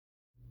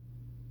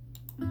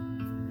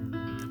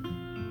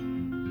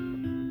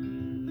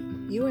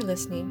You are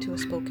listening to a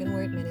Spoken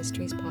Word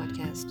Ministries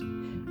podcast.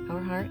 Our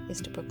heart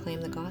is to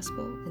proclaim the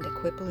gospel and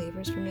equip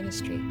believers for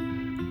ministry.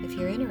 If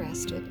you're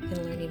interested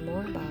in learning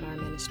more about our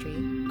ministry,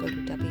 go to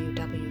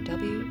www.swma.ca.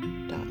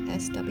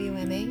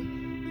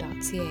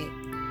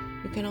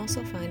 You can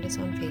also find us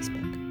on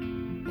Facebook.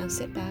 Now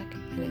sit back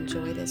and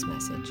enjoy this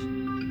message.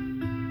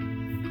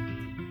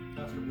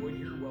 Pastor Boyd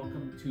here.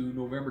 Welcome to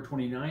November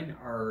 29,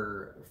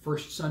 our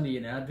first Sunday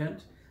in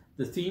Advent.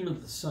 The theme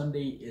of the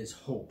Sunday is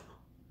hope.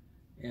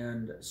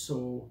 And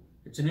so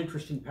it's an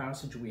interesting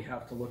passage we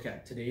have to look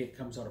at today. It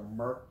comes out of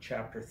Mark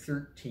chapter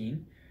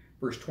 13,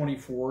 verse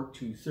 24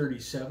 to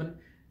 37.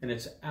 And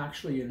it's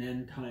actually an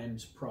end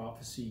times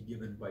prophecy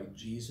given by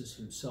Jesus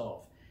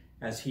himself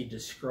as he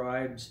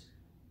describes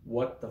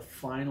what the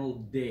final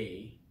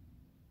day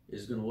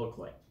is going to look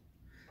like.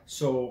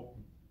 So,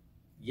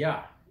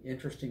 yeah,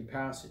 interesting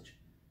passage.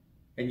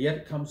 And yet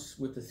it comes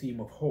with the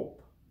theme of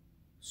hope.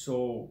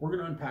 So we're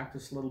going to unpack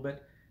this a little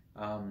bit.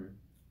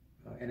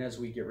 And as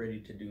we get ready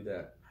to do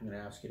that, I'm going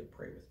to ask you to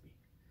pray with me.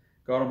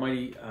 God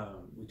Almighty,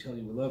 we tell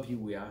you we love you.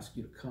 We ask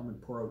you to come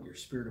and pour out your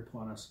Spirit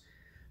upon us.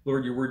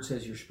 Lord, your word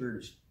says your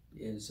Spirit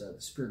is the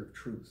Spirit of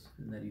truth,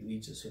 and that he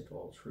leads us into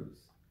all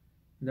truth.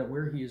 And that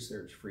where he is,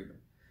 there is freedom.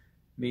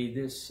 May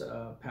this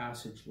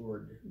passage,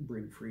 Lord,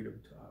 bring freedom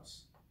to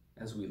us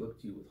as we look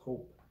to you with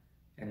hope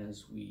and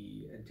as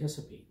we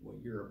anticipate what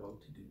you're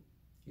about to do.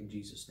 In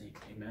Jesus' name,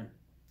 amen.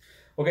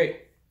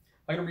 Okay.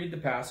 I'm going to read the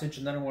passage,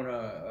 and then I want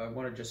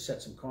to just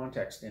set some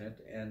context in it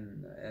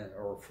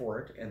or for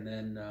it, and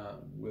then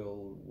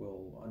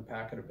we'll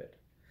unpack it a bit.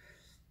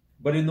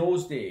 But in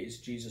those days,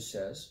 Jesus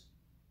says,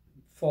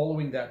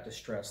 following that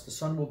distress, the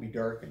sun will be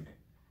darkened,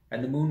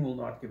 and the moon will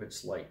not give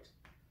its light.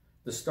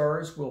 The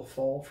stars will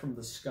fall from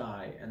the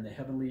sky, and the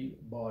heavenly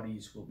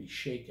bodies will be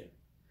shaken.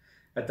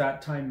 At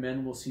that time,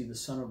 men will see the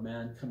Son of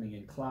Man coming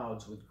in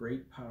clouds with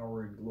great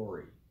power and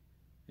glory,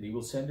 and he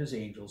will send his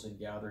angels and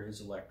gather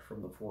his elect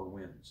from the four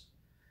winds,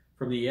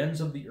 from the ends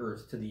of the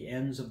earth to the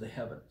ends of the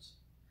heavens.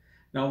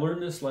 Now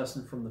learn this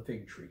lesson from the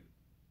fig tree.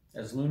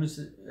 As soon as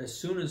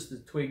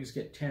the twigs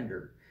get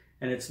tender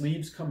and its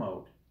leaves come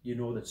out, you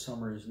know that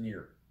summer is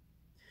near.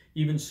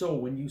 Even so,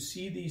 when you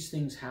see these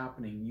things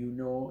happening, you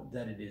know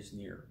that it is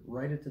near,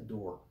 right at the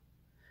door.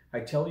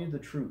 I tell you the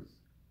truth,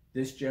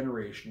 this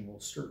generation will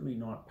certainly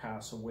not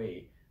pass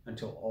away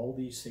until all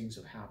these things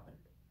have happened.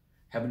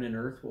 Heaven and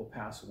earth will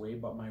pass away,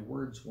 but my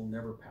words will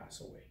never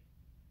pass away.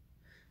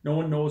 No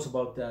one knows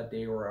about that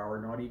day or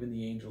hour, not even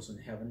the angels in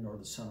heaven nor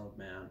the Son of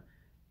Man,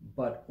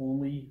 but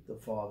only the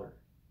Father.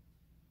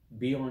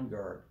 Be on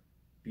guard,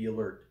 be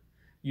alert.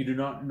 You do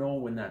not know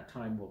when that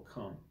time will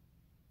come.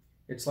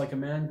 It's like a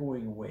man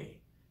going away.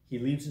 He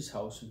leaves his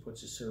house and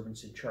puts his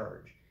servants in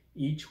charge,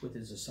 each with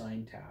his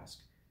assigned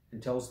task,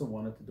 and tells the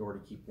one at the door to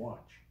keep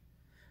watch.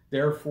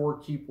 Therefore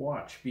keep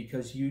watch,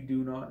 because you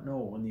do not know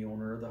when the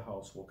owner of the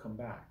house will come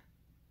back,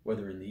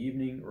 whether in the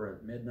evening or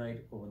at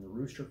midnight or when the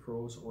rooster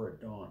crows or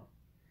at dawn.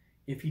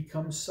 If he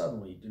comes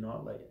suddenly, do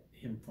not let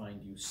him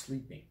find you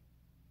sleeping.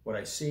 What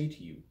I say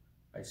to you,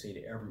 I say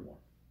to everyone,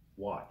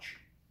 watch.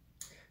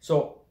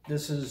 So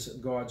this is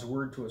God's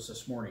word to us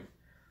this morning.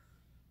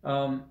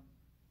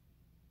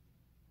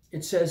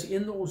 It says,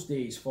 in those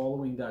days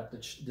following that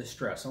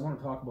distress, I want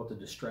to talk about the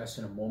distress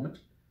in a moment,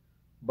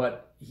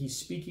 but he's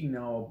speaking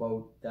now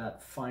about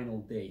that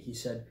final day. He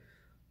said,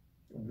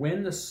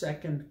 when the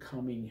second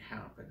coming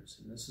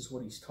happens, and this is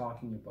what he's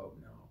talking about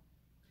now,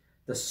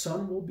 the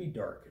sun will be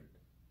darkened.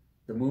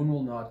 The moon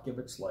will not give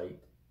its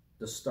light.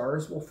 The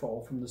stars will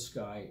fall from the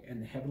sky,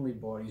 and the heavenly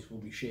bodies will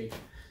be shaken.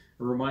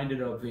 I'm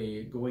reminded of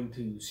going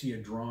to see a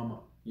drama,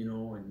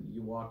 and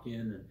you walk in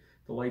and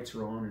the lights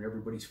are on and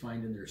everybody's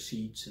finding their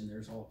seats, and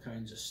there's all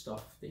kinds of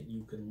stuff that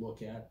you can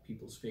look at,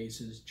 people's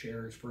faces,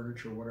 chairs,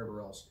 furniture,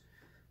 whatever else.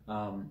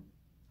 And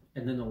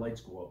then the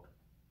lights go out.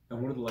 And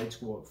what do the lights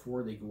go out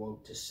for? They go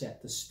out to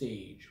set the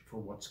stage for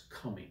what's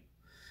coming.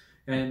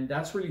 And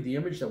that's really the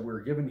image that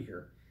we're given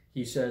here.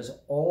 He says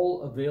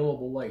all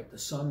available light, the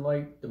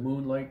sunlight, the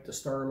moonlight, the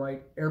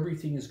starlight,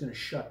 everything is going to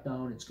shut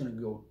down. It's going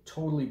to go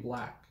totally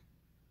black.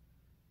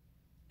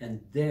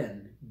 And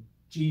then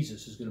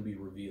Jesus is going to be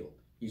revealed.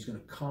 He's going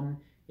to come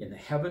in the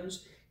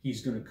heavens. He's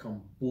going to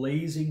come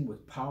blazing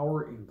with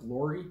power and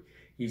glory.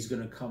 He's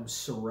going to come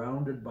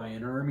surrounded by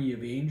an army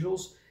of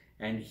angels.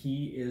 And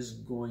he is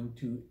going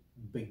to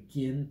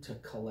begin to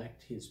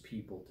collect his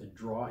people, to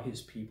draw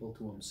his people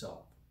to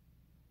himself.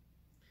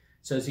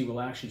 It says he will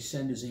actually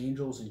send his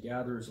angels and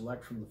gather his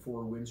elect from the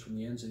four winds, from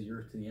the ends of the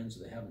earth to the ends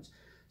of the heavens.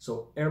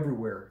 So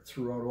everywhere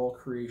throughout all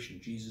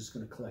creation, Jesus is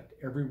going to collect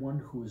everyone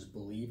who has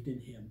believed in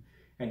him.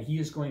 And he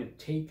is going to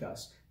take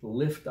us,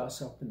 lift us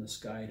up in the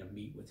sky to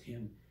meet with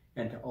him,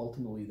 and to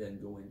ultimately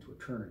then go into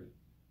eternity.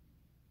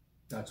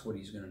 That's what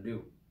he's going to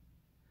do.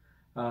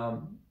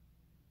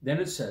 Then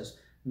it says,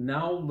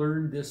 now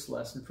learn this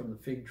lesson from the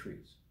fig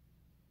trees.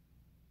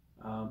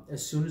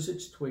 As soon as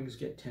its twigs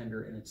get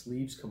tender and its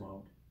leaves come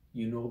out,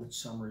 you know that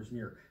summer is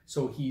near.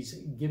 So he's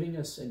giving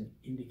us an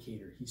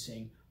indicator. He's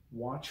saying,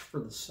 watch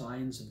for the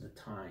signs of the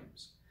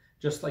times.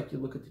 Just like you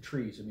look at the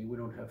trees. I mean, we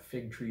don't have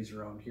fig trees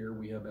around here.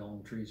 We have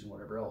elm trees and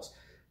whatever else.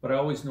 But I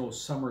always know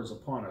summer is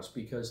upon us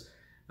because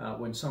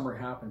when summer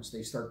happens,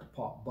 they start to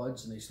pop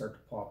buds and they start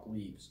to pop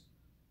leaves.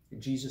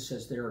 And Jesus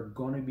says there are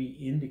going to be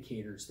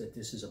indicators that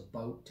this is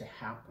about to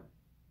happen.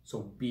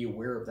 So be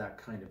aware of that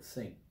kind of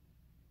thing.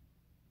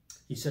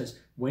 He says,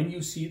 when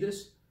you see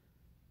this,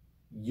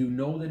 you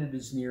know that it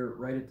is near,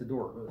 right at the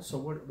door. So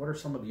what are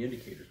some of the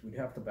indicators? We'd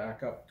have to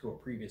back up to a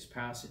previous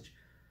passage.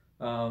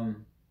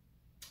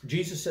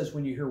 Jesus says,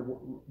 when you hear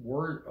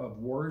word of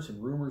wars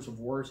and rumors of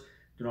wars,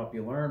 do not be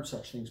alarmed.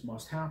 Such things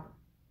must happen.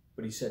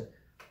 But he said,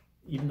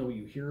 even though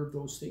you hear of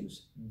those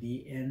things,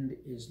 the end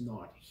is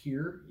not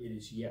here. It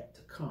is yet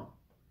to come.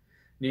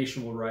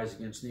 Nation will rise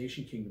against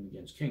nation, kingdom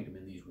against kingdom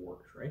in these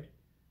wars, right?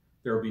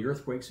 There will be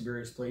earthquakes in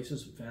various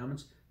places and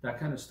famines. That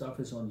kind of stuff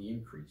is on the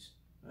increase,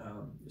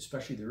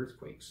 especially the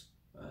earthquakes,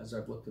 as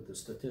I've looked at the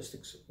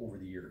statistics over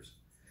the years.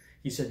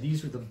 He said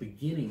these are the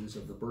beginnings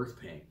of the birth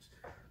pangs.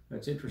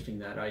 That's interesting,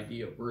 that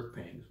idea of birth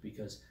pangs,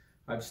 because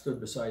I've stood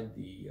beside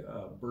the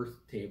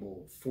birth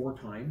table 4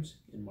 times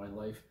in my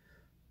life,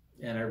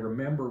 and I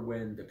remember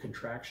when the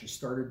contraction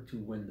started to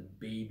when the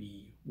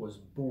baby was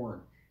born.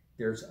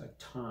 There's a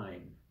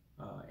time,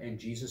 and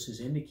Jesus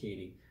is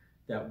indicating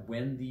that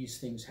when these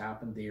things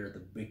happen, they are the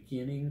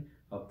beginning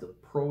of the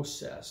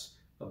process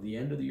of the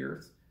end of the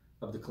earth,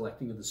 of the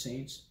collecting of the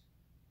saints,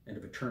 and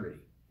of eternity.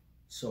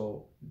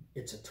 So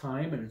it's a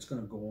time, and it's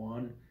going to go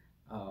on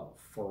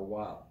for a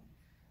while.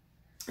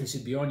 He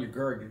said, be on your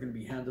guard. You're going to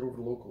be handed over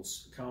to local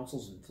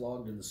councils and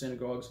flogged in the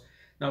synagogues.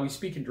 Now, he's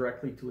speaking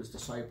directly to his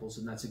disciples,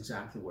 and that's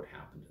exactly what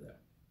happened to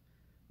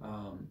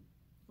them.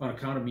 On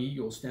account of me,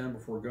 you'll stand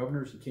before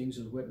governors and kings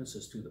as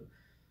witnesses to them.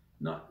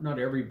 Not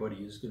everybody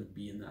is going to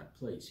be in that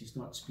place. He's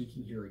not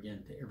speaking here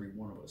again to every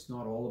one of us.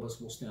 Not all of us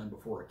will stand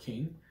before a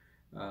king.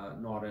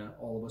 Not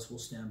all of us will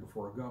stand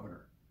before a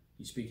governor.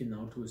 He's speaking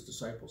now to his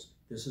disciples.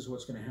 This is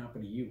what's going to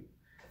happen to you.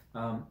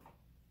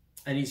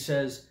 And he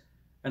says,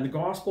 and the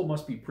gospel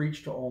must be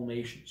preached to all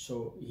nations.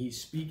 So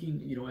he's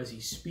speaking, as he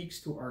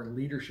speaks to our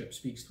leadership,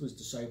 speaks to his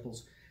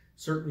disciples,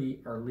 certainly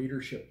our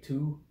leadership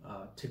too.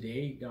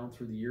 Today, down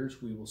through the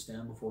years, we will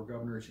stand before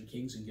governors and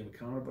kings and give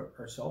account of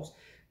ourselves.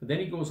 But then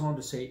he goes on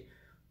to say,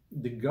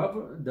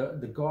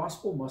 the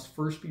gospel must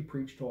first be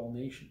preached to all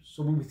nations.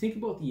 So when we think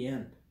about the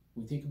end,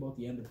 we think about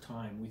the end of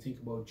time, we think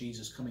about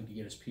Jesus coming to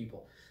get his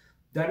people.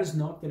 That is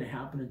not going to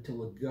happen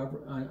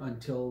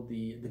until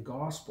the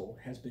gospel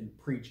has been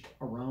preached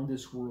around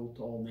this world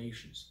to all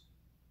nations.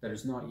 That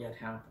has not yet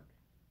happened.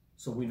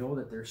 So we know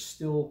that there's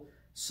still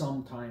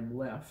some time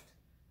left.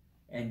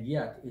 And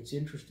yet it's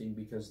interesting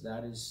because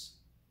that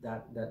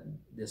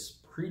this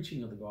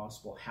preaching of the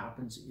gospel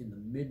happens in the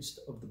midst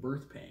of the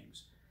birth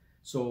pangs.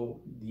 So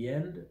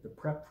the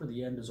prep for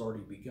the end has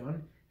already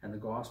begun, and the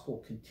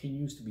gospel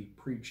continues to be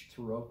preached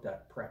throughout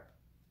that prep.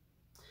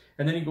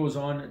 And then he goes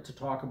on to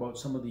talk about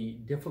some of the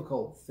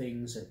difficult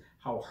things and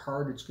how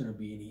hard it's going to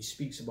be. And he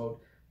speaks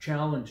about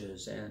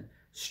challenges and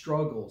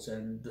struggles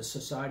and the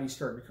society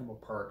starting to come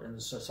apart and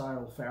the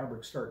societal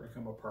fabric starting to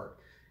come apart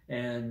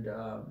and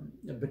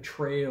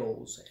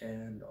betrayals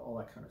and all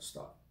that kind of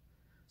stuff.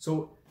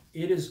 So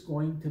it is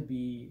going to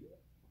be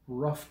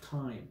rough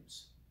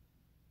times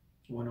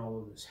when all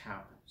of this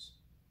happens.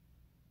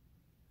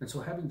 And so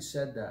having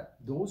said that,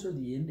 those are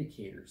the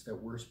indicators that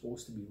we're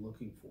supposed to be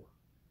looking for.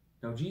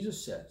 Now,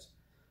 Jesus says,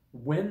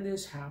 when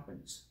this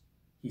happens,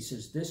 he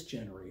says, this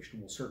generation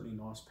will certainly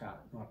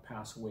not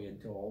pass away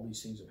until all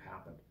these things have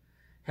happened.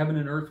 Heaven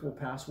and earth will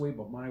pass away,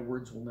 but my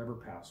words will never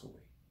pass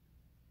away.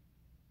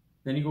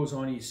 Then he goes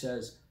on, he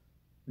says,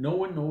 no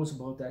one knows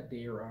about that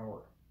day or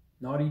hour,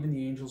 not even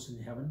the angels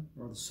in heaven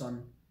or the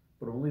Son,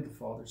 but only the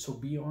Father. So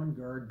be on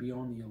guard, be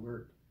on the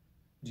alert.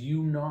 Do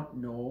you not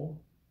know?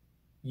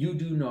 You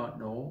do not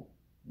know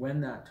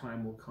when that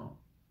time will come.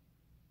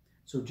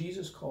 So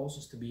Jesus calls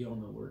us to be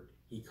on the alert.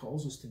 He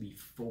calls us to be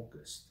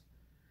focused.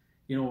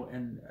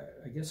 And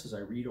I guess as I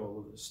read all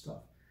of this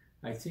stuff,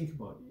 I think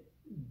about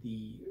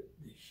the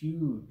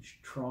huge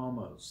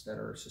traumas that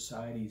our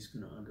society is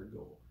going to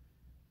undergo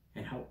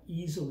and how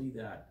easily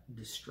that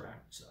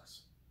distracts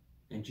us.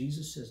 And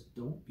Jesus says,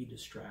 don't be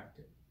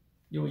distracted.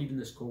 Even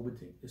this COVID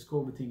thing. This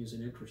COVID thing is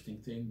an interesting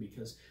thing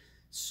because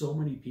so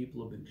many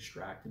people have been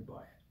distracted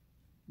by it.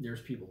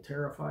 There's people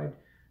terrified.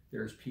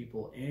 There's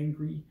people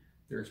angry.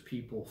 There's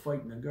people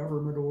fighting the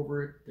government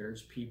over it.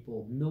 There's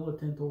people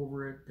militant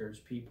over it. There's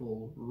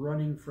people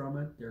running from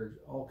it. There's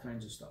all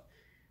kinds of stuff.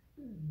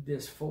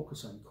 This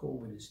focus on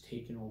COVID has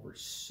taken over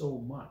so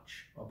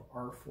much of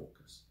our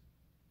focus.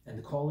 And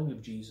the calling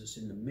of Jesus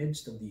in the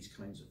midst of these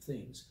kinds of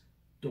things,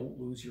 don't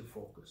lose your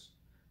focus.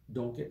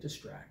 Don't get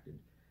distracted.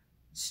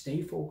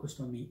 Stay focused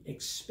on me.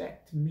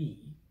 Expect me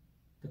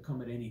to come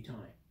at any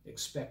time.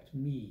 Expect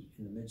me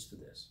in the midst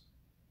of this.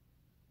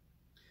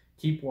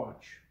 Keep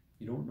watch.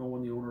 You don't know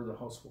when the owner of the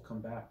house will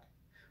come back,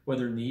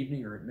 whether in the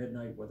evening or at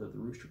midnight, whether the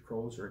rooster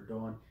crows or at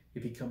dawn.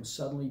 If he comes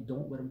suddenly,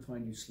 don't let him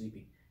find you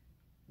sleeping.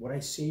 What I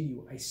say to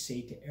you, I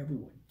say to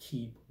everyone,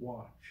 keep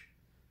watch.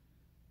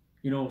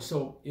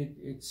 So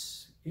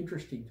it's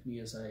interesting to me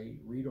as I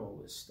read all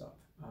this stuff,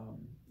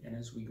 and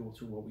as we go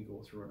through what we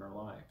go through in our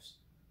lives.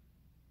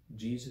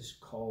 Jesus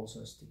calls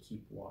us to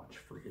keep watch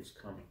for his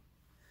coming.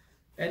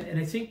 And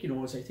I think,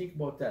 as I think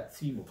about that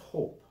theme of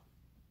hope,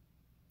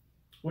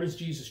 what is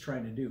Jesus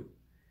trying to do?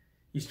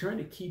 He's trying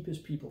to keep his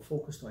people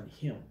focused on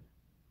him.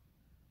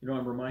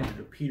 I'm reminded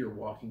of Peter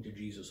walking to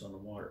Jesus on the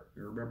water.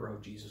 You remember how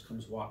Jesus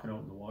comes walking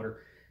out in the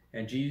water,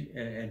 and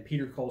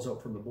Peter calls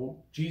out from the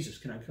boat, "Jesus,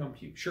 can I come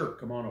to you?" "Sure,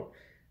 come on out."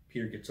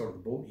 Peter gets out of the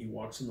boat, he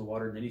walks in the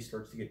water, and then he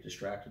starts to get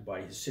distracted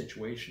by his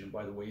situation and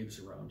by the waves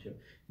around him,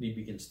 and he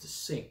begins to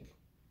sink.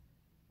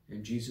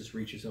 And Jesus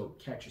reaches out,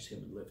 catches him,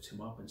 and lifts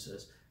him up and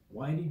says,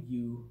 "Why did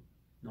you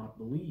not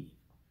believe?"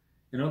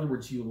 In other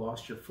words, you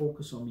lost your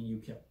focus on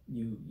me.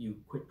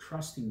 You quit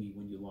trusting me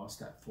when you lost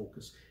that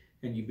focus,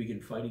 and you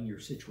begin fighting your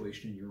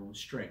situation in your own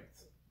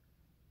strength.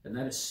 And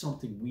that is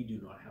something we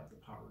do not have the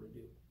power to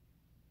do.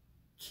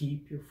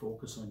 Keep your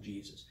focus on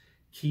Jesus.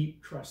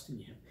 Keep trusting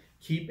him.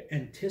 Keep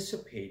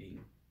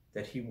anticipating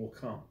that he will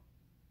come.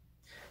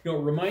 It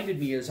reminded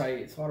me as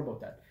I thought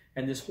about that.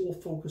 And this whole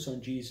focus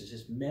on Jesus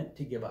is meant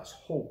to give us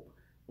hope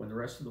when the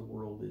rest of the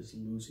world is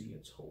losing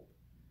its hope.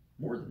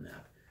 More than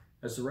that,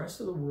 as the rest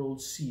of the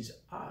world sees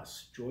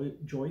us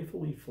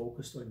joyfully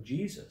focused on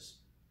Jesus,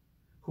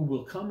 who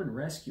will come and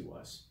rescue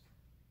us,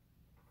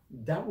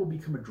 that will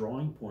become a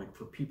drawing point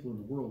for people in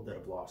the world that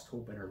have lost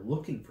hope and are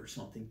looking for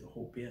something to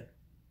hope in.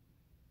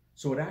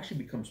 So it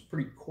actually becomes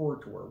pretty core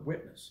to our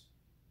witness.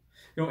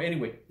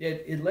 Anyway,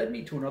 it led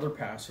me to another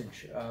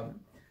passage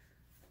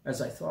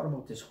as I thought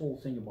about this whole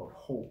thing about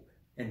hope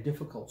and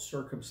difficult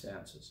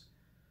circumstances.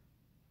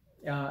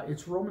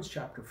 It's Romans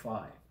chapter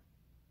 5.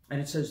 And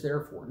it says,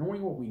 "Therefore,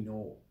 knowing what we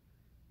know,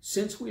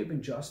 since we have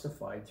been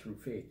justified through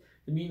faith,"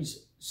 it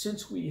means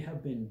since we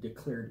have been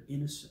declared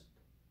innocent,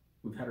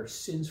 we've had our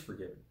sins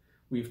forgiven,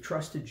 we've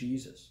trusted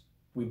Jesus,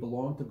 we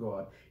belong to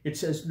God. It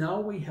says,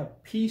 "Now we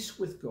have peace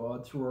with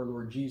God through our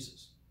Lord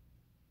Jesus."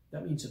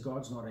 That means that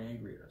God's not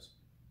angry at us.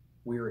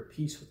 We are at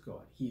peace with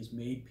God. He has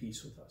made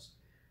peace with us.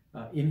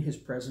 In his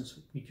presence,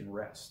 we can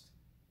rest.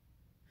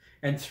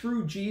 "And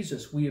through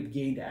Jesus, we have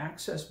gained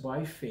access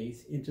by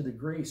faith into the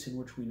grace in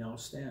which we now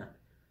stand."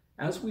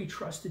 As we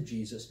trusted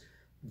Jesus,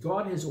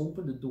 God has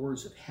opened the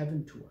doors of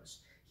heaven to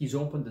us. He's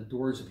opened the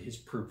doors of his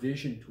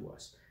provision to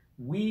us.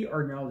 We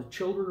are now the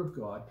children of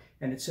God,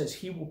 and it says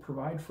he will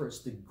provide for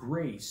us the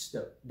grace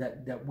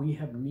that we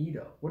have need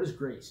of. What is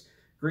grace?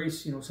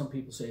 Grace, some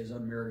people say, is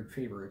unmerited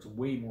favor. It's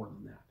way more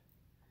than that.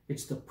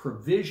 It's the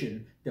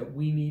provision that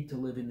we need to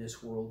live in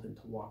this world and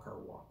to walk our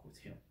walk with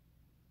him.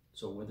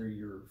 So whether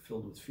you're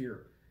filled with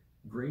fear,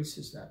 grace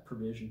is that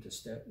provision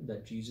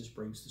that Jesus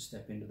brings to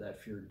step into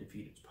that fear and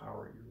defeat its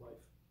power in your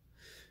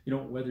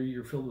life. Whether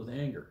you're filled with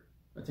anger.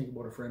 I think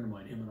about a friend of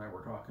mine, him and I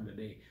were talking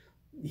today.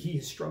 He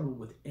has struggled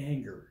with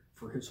anger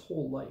for his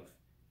whole life.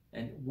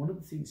 And one of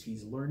the things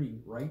he's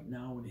learning right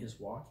now in his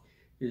walk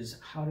is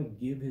how to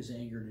give his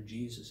anger to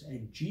Jesus.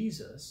 And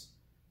Jesus,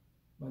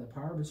 by the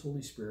power of his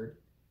Holy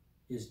Spirit,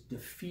 is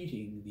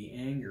defeating the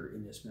anger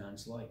in this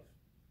man's life.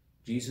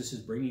 Jesus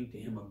is bringing to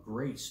him a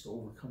grace to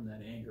overcome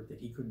that anger that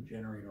he couldn't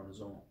generate on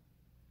his own.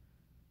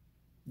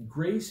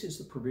 Grace is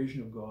the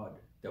provision of God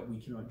that we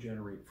cannot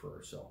generate for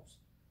ourselves.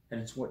 And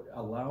it's what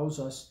allows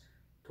us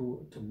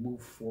to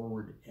move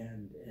forward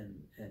and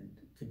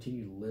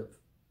continue to live.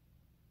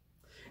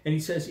 And he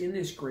says, "In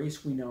this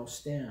grace we now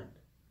stand."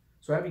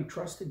 So having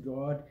trusted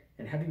God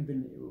and having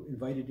been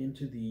invited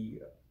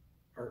into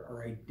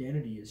our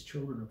identity as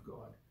children of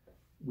God,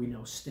 we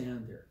now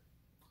stand there.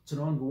 It's an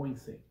ongoing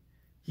thing.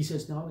 He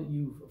says, "Now that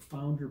you've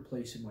found your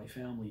place in my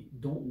family,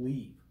 don't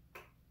leave.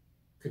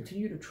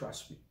 Continue to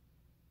trust me."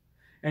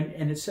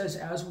 And it says,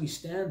 as we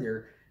stand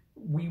there,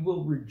 we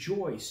will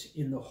rejoice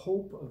in the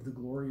hope of the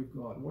glory of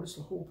God. What is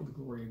the hope of the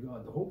glory of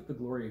God? The hope of the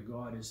glory of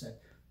God is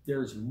that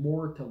there's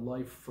more to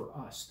life for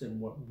us than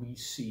what we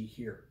see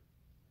here.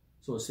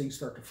 So as things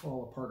start to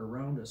fall apart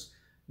around us,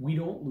 we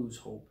don't lose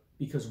hope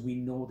because we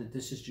know that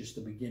this is just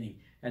the beginning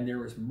and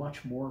there is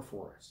much more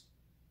for us.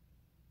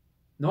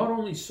 Not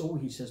only so,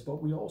 he says,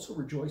 but we also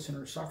rejoice in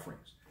our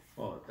sufferings.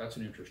 Well, that's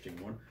an interesting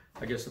one.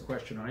 I guess the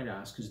question I'd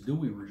ask is, do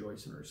we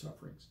rejoice in our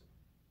sufferings?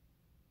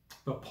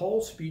 But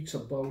Paul speaks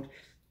about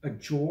a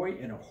joy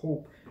and a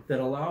hope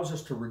that allows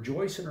us to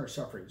rejoice in our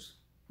sufferings.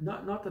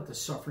 Not that the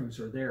sufferings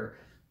are there,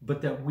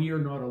 but that we are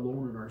not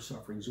alone in our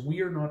sufferings.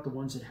 We are not the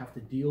ones that have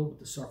to deal with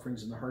the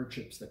sufferings and the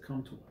hardships that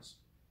come to us.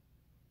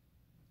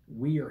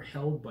 We are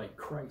held by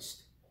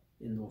Christ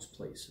in those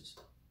places.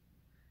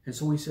 And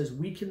so he says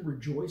we can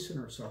rejoice in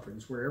our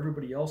sufferings where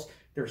everybody else,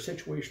 their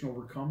situation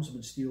overcomes them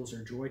and steals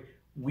their joy.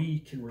 We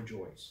can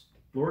rejoice.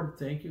 Lord,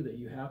 thank you that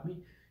you have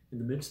me in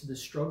the midst of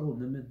this struggle,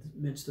 in the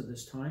midst of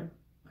this time.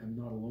 I'm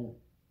not alone.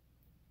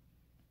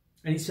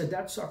 And he said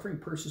that suffering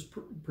produces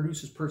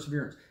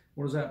perseverance.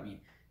 What does that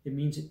mean? It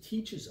means it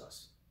teaches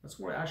us. That's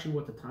actually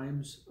what the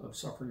times of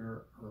suffering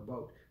are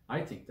about.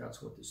 I think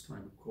that's what this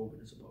time of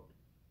COVID is about.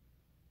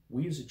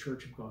 We as a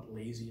church have got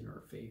lazy in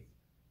our faith.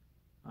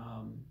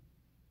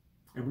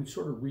 And we've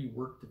sort of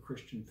reworked the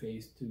Christian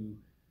faith to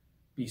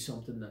be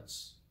something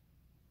that's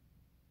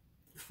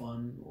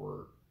fun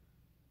or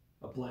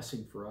a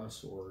blessing for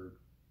us or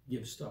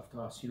give stuff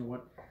to us. You know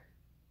what?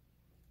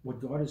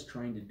 What God is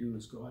trying to do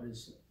is God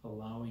is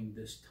allowing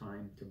this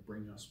time to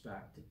bring us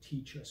back, to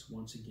teach us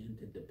once again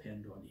to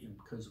depend on Him,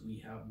 because we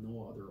have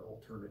no other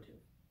alternative.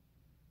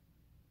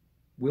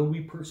 Will we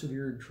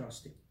persevere in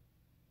trusting?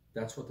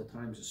 That's what the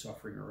times of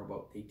suffering are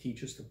about. They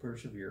teach us to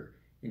persevere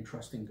in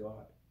trusting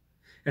God.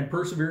 And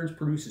perseverance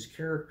produces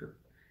character.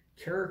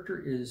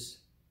 Character is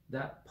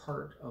that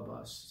part of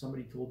us.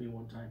 Somebody told me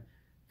one time,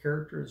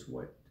 character is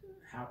what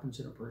happens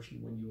in a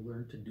person when you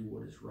learn to do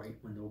what is right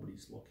when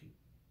nobody's looking.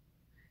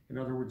 In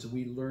other words,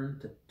 we learn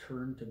to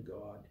turn to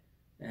God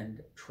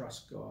and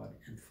trust God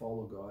and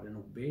follow God and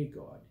obey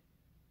God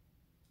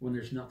when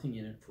there's nothing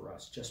in it for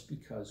us, just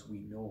because we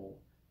know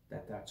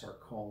that that's our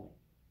calling.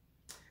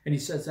 And he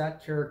says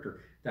that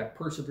character, that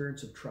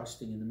perseverance of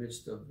trusting in the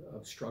midst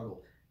of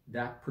struggle,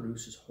 that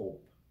produces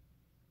hope.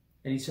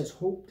 And he says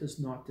hope does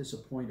not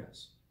disappoint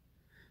us,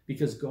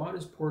 because God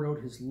has poured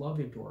out his love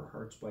into our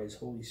hearts by his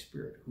Holy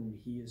Spirit, whom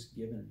he has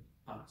given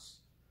us.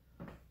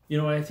 You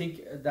know, I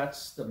think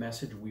that's the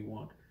message we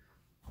want.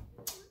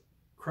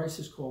 Christ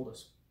has called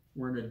us.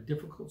 We're in a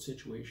difficult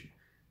situation.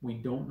 We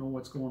don't know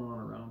what's going on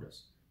around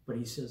us. But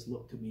he says,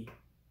 look to me.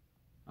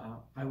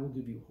 I will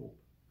give you hope.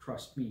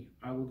 Trust me.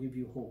 I will give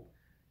you hope.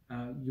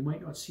 You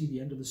might not see the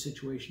end of the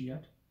situation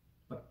yet,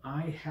 but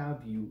I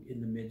have you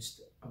in the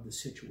midst of the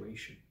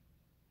situation.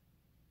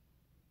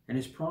 And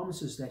his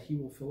promise is that he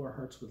will fill our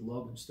hearts with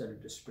love instead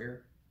of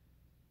despair.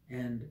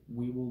 And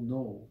we will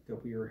know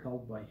that we are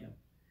held by him.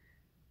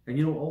 And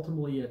you know,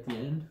 ultimately at the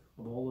end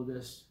of all of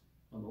this,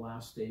 on the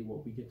last day,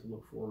 what we get to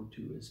look forward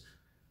to is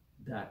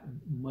that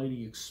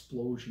mighty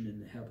explosion in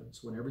the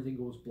heavens, when everything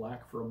goes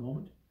black for a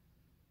moment,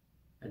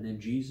 and then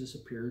Jesus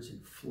appears in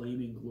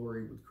flaming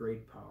glory with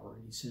great power,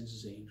 and he sends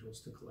his angels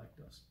to collect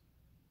us.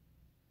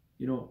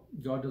 You know,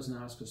 God doesn't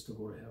ask us to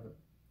go to heaven.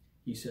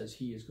 He says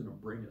he is going to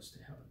bring us to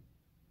heaven.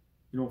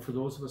 You know, for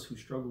those of us who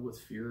struggle with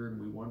fear and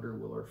we wonder,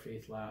 will our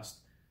faith last?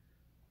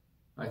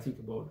 I think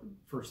about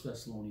 1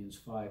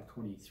 Thessalonians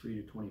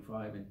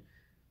 5:23-25, and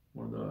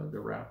one of the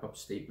wrap-up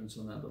statements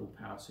on that little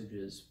passage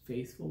is,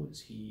 faithful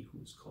is he who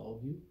has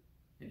called you,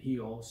 and he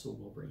also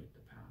will bring it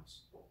to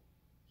pass.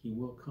 He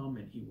will come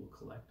and he will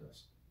collect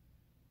us.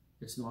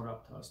 It's not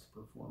up to us to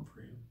perform for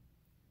him.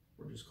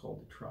 We're just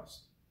called to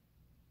trust,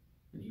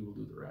 and he will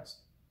do the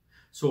rest.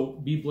 So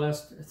be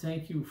blessed.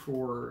 Thank you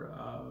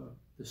for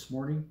this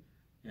morning,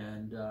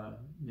 and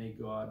may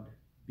God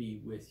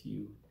be with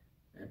you,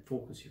 and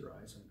focus your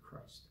eyes on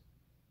Christ.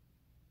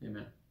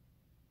 Amen.